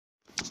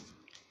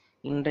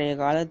இன்றைய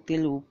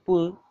காலத்தில்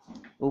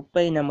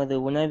உப்பை நமது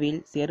உணவில்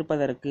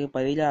சேர்ப்பதற்கு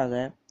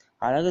பதிலாக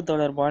அழகு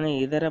தொடர்பான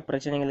இதர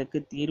பிரச்சனைகளுக்கு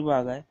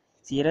தீர்வாக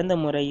சிறந்த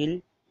முறையில்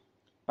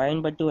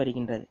பயன்பட்டு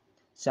வருகின்றது.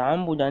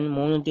 ஷாம்புடன்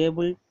 3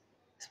 டேபிள்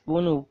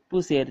ஸ்பூன் உப்பு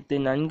சேர்த்து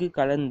நன்கு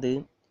கலந்து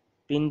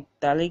பின்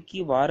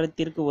தலைக்கு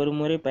வாரத்திற்கு ஒரு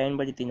முறை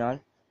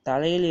பயன்படுத்தினால்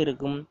தலையில்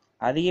இருக்கும்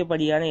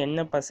அதிகப்படியான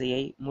எண்ணெய்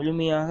பசையை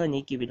முழுமையாக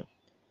நீக்கிவிடும்.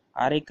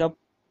 அரை கப்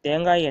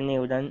தேங்காய்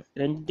எண்ணெயுடன்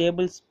 2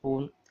 டேபிள்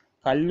ஸ்பூன்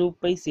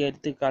கல்லுப்பை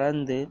சேர்த்து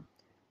கலந்து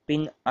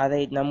பின் அதை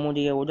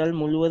நம்முடைய உடல்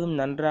முழுவதும்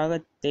நன்றாக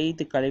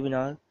தேய்த்து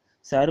கழுவினால்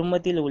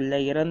சருமத்தில் உள்ள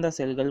இறந்த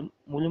செல்கள்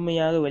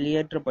முழுமையாக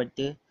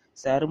வெளியேற்றப்பட்டு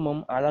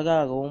சருமம்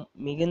அழகாகவும்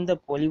மிகுந்த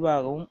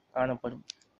பொலிவாகவும் காணப்படும்.